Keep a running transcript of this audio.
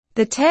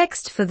The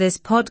text for this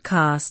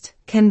podcast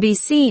can be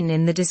seen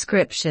in the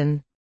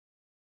description.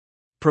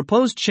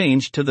 Proposed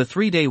change to the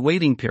 3-day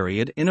waiting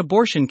period in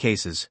abortion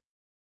cases.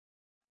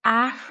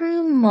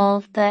 Ahrú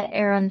molta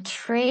an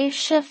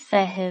tréimhse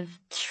feitheamh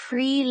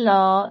trí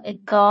lá I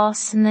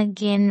gcás na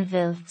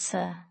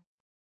gcinmhillte.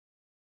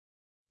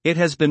 It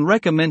has been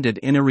recommended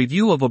in a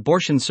review of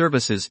abortion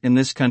services in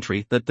this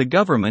country that the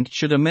government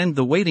should amend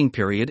the waiting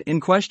period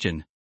in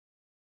question.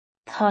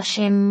 Tá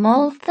sé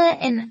molta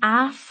in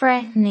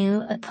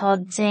athbhreithniú atá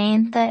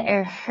déanta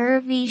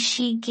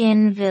thuirmhísí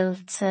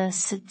gcinmhillte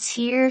sa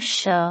tír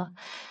seo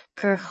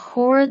gur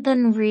chóir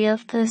den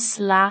rialtas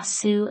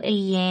lasú a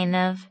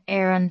dhéanamh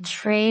an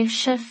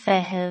tréimhse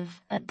feitheamh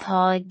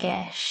atá I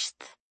gceist.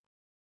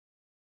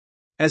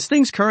 As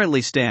things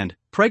currently stand,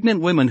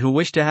 pregnant women who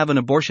wish to have an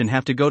abortion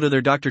have to go to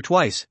their doctor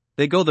twice.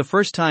 They go the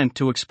first time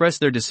to express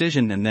their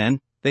decision and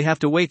then, they have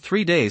to wait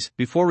 3 days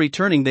before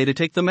returning they to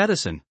take the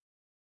medicine.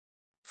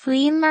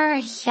 Faoi mar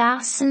a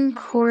cheasann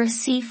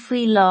cuasaí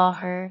faoi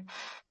láthair,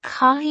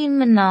 caithfí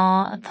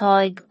mná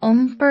atá ag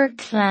iompar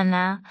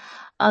clanna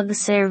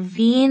agus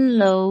bhíonn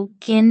leo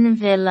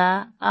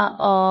gcinmhile a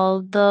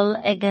fháil dul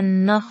ag an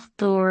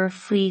nochtúir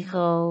faoi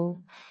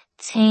dhó.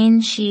 Téann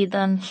siad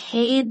an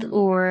chéad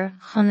uair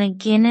chun a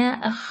gcinne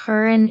a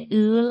chur in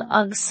úl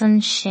agus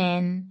an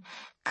sin,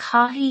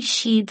 caithfí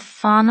siad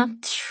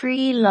fanacht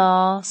 3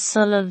 lá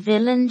sula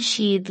bhfilinn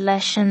siad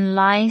leis an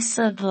leas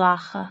a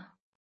ghlacha.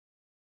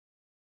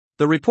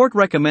 The report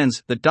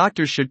recommends that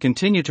doctors should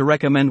continue to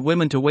recommend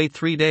women to wait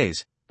 3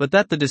 days, but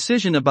that the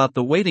decision about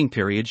the waiting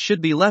period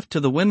should be left to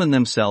the women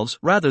themselves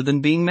rather than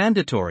being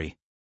mandatory.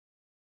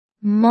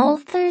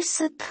 Moltar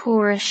sa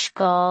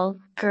tuarascáil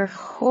gur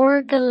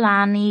chóir go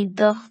leanaí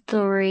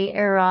dochtúirí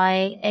ar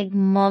aghaidh ag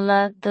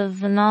moladh de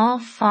bhná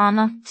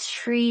fanacht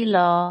 3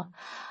 lá,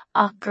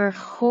 ach gur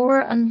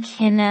chóir an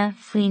cinenne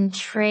faoin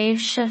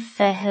tréimhse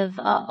feitheamh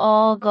a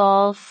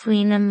fhágáil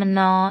faoina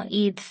mná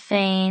iad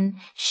féin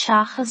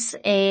seachas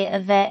é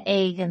a bheith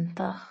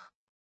éigeantach.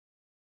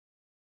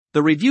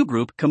 The review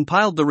group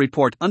compiled the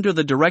report under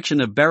the direction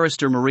of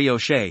Barrister Marie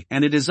O'Shea,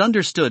 and it is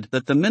understood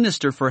that the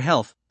Minister for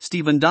Health,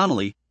 Stephen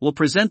Donnelly, will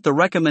present the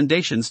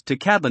recommendations to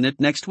Cabinet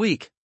next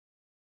week.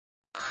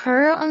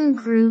 Chur an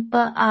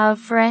grúpa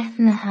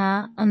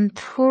ábhreithneithe an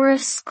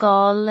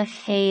tuarascáil le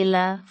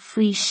chéile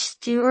faoi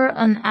stúr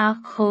an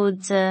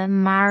Alcóide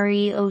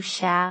Marie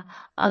O'Shea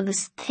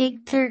agus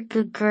tigtar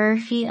go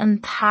gcuirfí an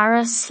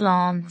Tara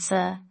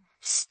Sláinte,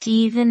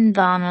 Stephen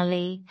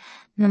Donnelly,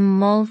 na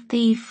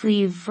moltaí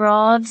faoi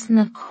bhrád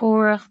na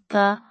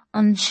cóireachta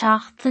an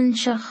seachtain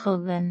seo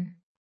chugainn.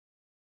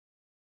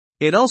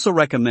 It also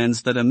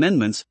recommends that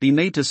amendments be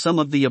made to some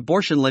of the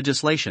abortion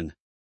legislation.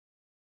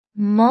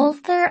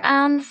 Moltar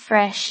an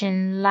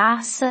freisin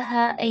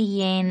leasathe a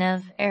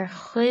dhéanamh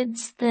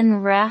chuid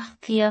den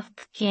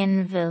reachtaíocht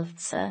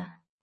gcinmhillte.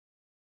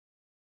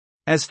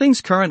 As things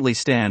currently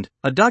stand,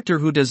 a doctor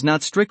who does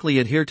not strictly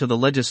adhere to the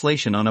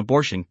legislation on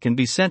abortion can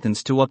be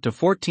sentenced to up to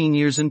 14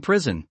 years in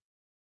prison.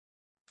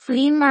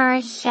 Faoi mar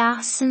a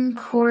cheasann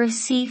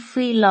cuasaí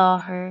faoi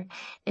láthair,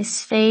 is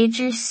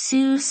féidir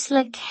suas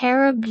le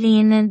ceithre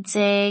bliana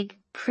déag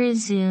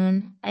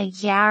prisún a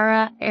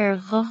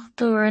ghearradh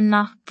dhuchtúir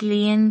nach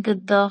dlíonn go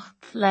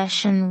ducht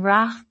leis an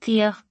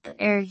reachtaíocht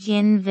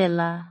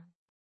gcinmhile.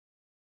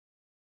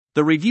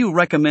 The review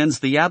recommends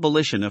the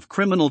abolition of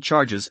criminal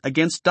charges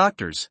against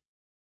doctors.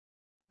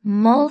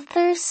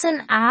 Moltar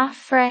san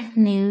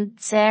athbhreithniú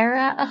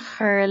deireadh a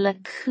chur le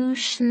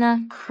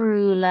cúisina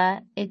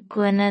cruúla I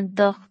gcoinne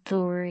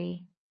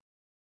dochtúirí.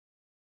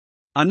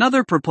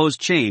 Another proposed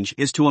change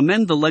is to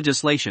amend the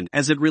legislation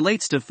as it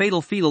relates to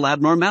fatal fetal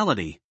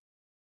abnormality.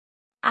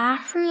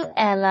 Ahrú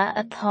eile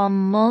atá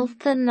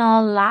molta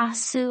ná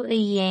lasú a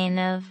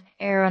dhéanamh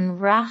an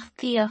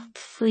reachtaíocht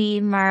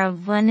faoi mar a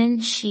bhaineann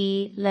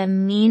sí le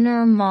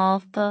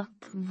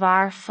mínormáltacht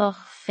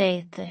mharfach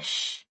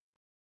féitis.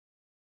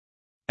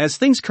 As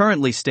things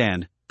currently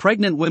stand,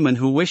 pregnant women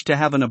who wish to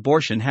have an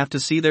abortion have to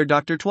see their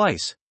doctor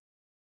twice.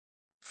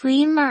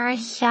 Faoi mar a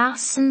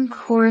cheasann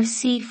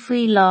cuasaí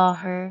faoi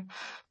láthair,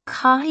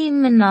 caithfí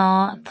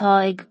mná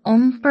atá ag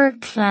iompar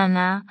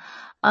clanna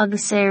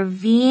agus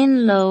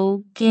bhíonn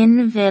leo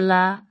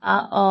gcinmhile a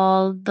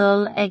fháil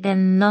dul ag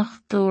an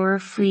nochtúir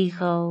faoi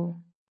dhó.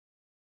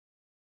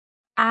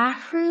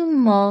 Ahrú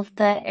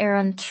molta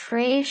an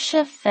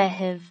tréimhse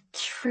feitheamh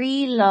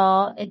 3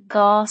 lá I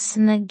gcás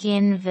na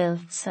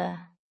gcinmhillte.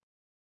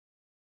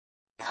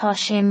 Tá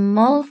sé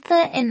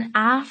molta in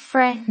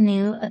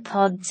athbhreithniú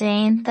atá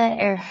déanta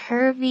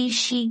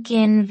thuirmhísí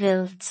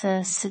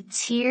gcinmhillte sa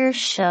tír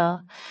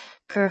seo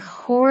gur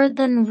chóir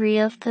den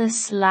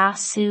rialtas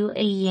lasú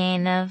a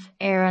dhéanamh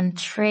an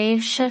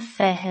tréimhse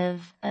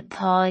feitheamh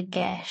atá I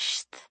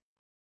gceist.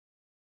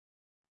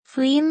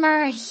 Faoi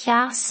mar a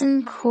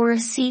cheasann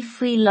cuasaí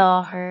faoi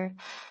láthair,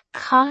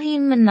 caithfí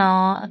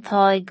mná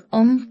atá ag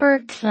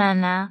iompar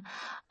clanna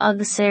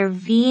agus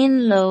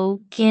bhíonn leo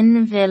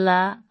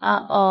gcinmhile a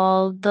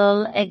fháil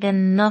dul ag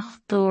an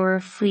nochtúir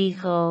faoi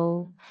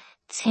dhó.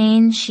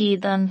 téann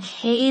siad an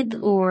chéad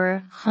uair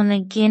chuna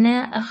gine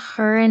a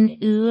chur in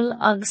úl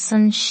agus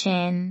an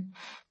sin,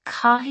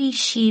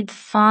 caithfidh siad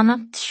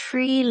fanacht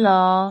 3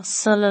 lá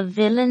sula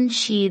bhfilíonn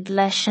siad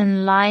leis an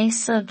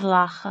leas a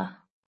ghlacha.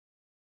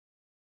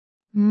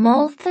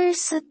 Moltar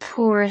sa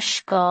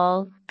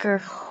tuarascáil gur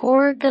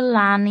chóir go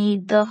leanaí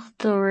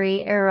dochtúirí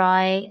ar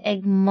aghaidh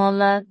ag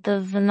moladh do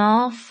mhná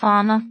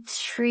fanacht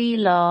 3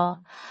 lá,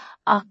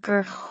 ach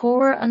gur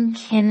chóir an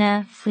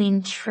cinenne faoin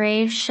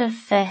tréimhse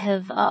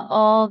feitheamh a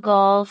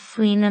fhágáil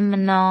faoina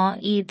mná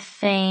iad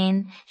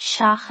féin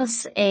seachas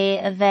é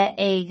a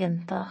bheith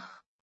éigeantach.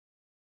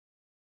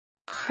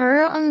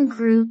 Chur an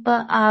grúpa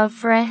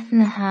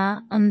abhreithneithe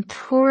an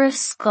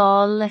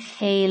tuarascáil le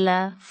chéile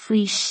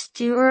faoi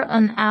stúr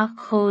an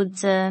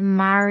alcóide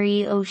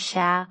Mary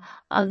O'Shea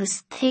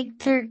agus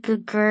tuigtear go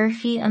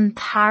gcuirfí an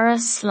Tara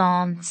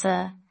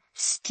Sláinte,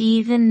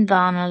 Stephen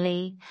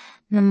Donnelly,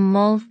 na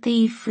moltaí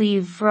faoi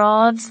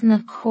bhrád na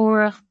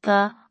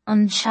cóireachta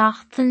an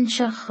seachtain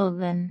seo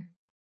chugainn.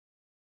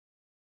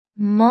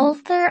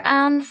 Moltar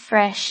an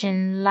freisin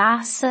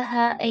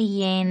leasathe a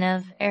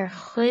dhéanamh ar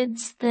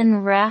chuid den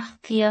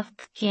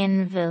reachtaíocht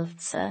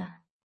ginmhillte.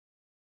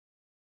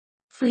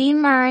 Faoi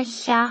mar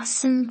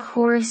cheasann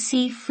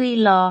cúrsaí faoi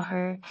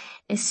láthair,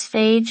 is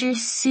féidir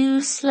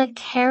suas le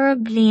ceithre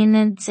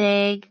bliana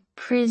déag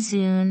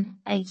príosún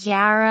a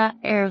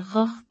ghearradh ar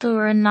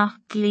dhuchtúir nach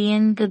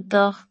gcliainn go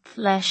ducht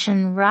leis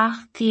an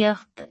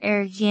reachtaíocht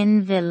ar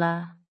ghinmhile.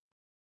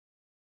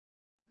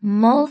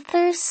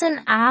 Moltar san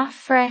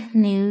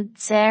athbhreithniú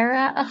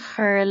deireadh a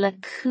chur le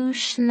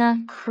cúisina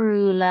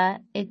cruúla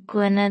i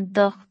gcoinne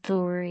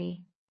dochtúirí.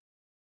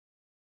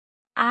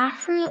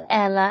 Athrú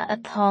eile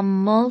atá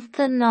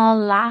molta ná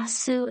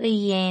lasú a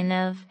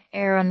dhéanamh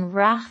ar an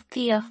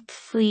reachtaíocht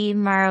faoi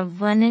mar a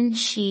bhaineann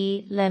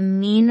si le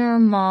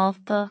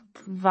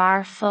mínormáltacht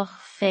mharfach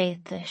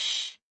féitis.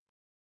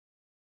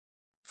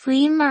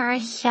 Faoi mar a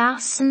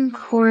cheasann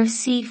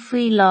cúrsaí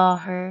faoi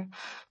láthair,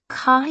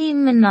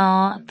 caithfidh mná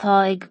atá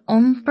ag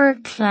iompar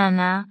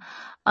clanna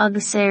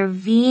agus ar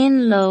bhíonn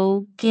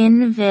leo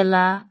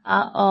ginmhile a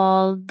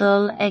fháil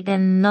dul ag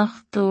an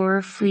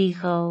nochtúir faoi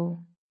gho.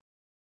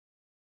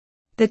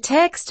 The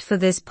text for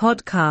this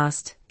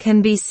podcast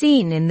can be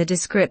seen in the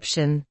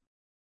description.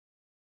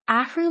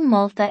 Athrú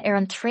molta ar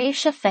an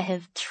tréimhse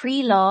feitheamh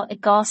 3 lá i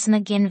gcásanna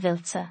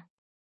ginmhillte.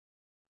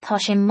 Tá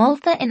sé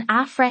molta in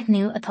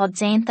athbhreithniú atá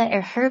déanta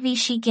ar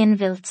thurvísí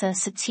ginmhillte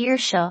sa tír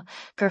seo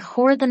gur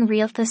chóir den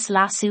rialtas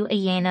lasú a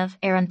dhéanamh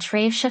ar an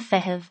tréimhse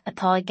feitheamh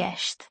atá i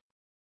gceist.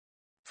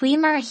 Faoi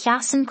mar a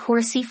cheasann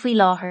cúrsaí faoi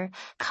láthair,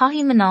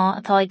 caithfidh mná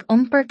atá ag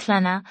iompar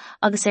clanna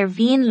agus ar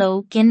bhíonn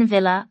leo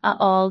ginmhile a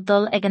fháil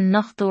dul ag an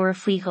nochtúir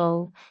faoi gho,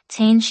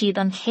 téann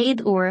siad an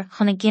chéad uair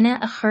chuna gine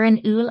a chur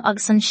in úl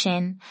agus an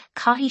sin,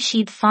 caithfidh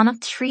siad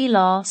fanacht 3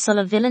 lá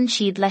sula bhfilíonn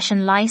siad leis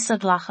an leas a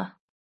ghlacha.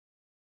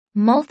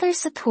 Moltar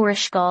sa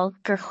tuarascáil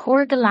gur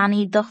chóir go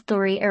leanaí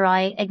dochtúirí ar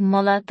aghaidh ag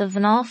moladh do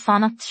mhná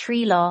fanacht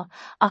 3 lá,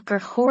 ach gur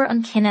chóir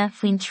an cinenne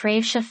faoin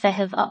tréimhse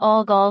feitheamh a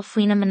fhágáil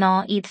faoina mná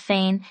iad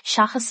féin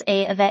seachas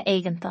é a bheith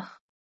éigeantach.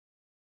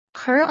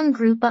 Chur an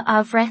grúpa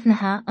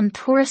abhreithneithe an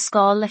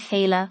tuarascáil le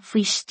chéile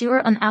faoi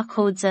stúr an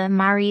alcóide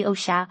Mary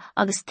O'Shea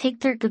agus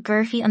tuigtear go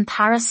gcuirfí an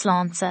Tara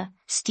Sláinte,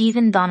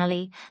 Stephen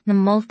Donnelly, na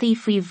moltaí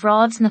faoi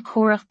bhrád na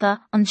cóireachta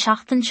an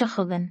seachtain seo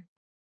chugainn.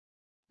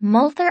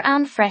 Moltar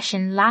an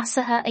freisin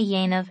leasathe a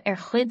dhéanamh ar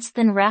chuid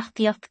den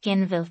reachtaíocht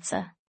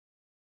ginmhillte.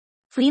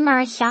 Faoi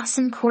mar a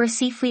cheasann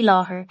cúrsaí faoi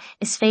láthair,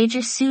 is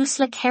féidir suas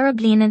le ceithre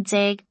bliana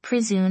déag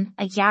príosún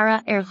a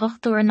ghearradh ar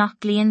dhuchtúir nach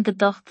gcliainn go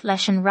ducht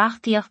leis an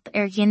reachtaíocht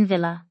ar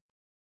ghinmhile.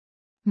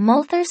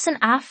 Moltar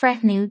san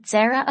athbhreithniú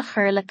deireadh a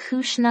chur le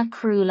cúisina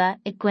cruúla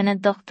i gcoinne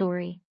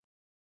dochtúirí.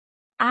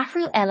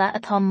 Athrú eile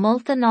atá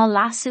molta ná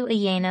lasú a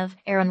dhéanamh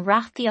ar an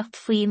reachtaíocht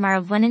faoi mar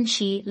a bhaineann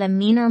si le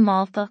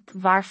mínormáltacht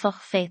mharfach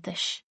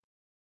féitis.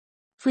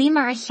 Faoi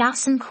mar a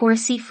cheasann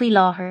cúrsaí faoi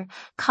láthair,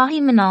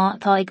 caithfidh mná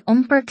atá ag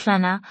iompar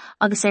clanna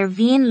agus ar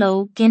bhíonn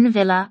leo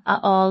ginmhile a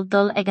fháil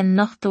dul ag an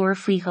nochtúir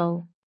faoi gho.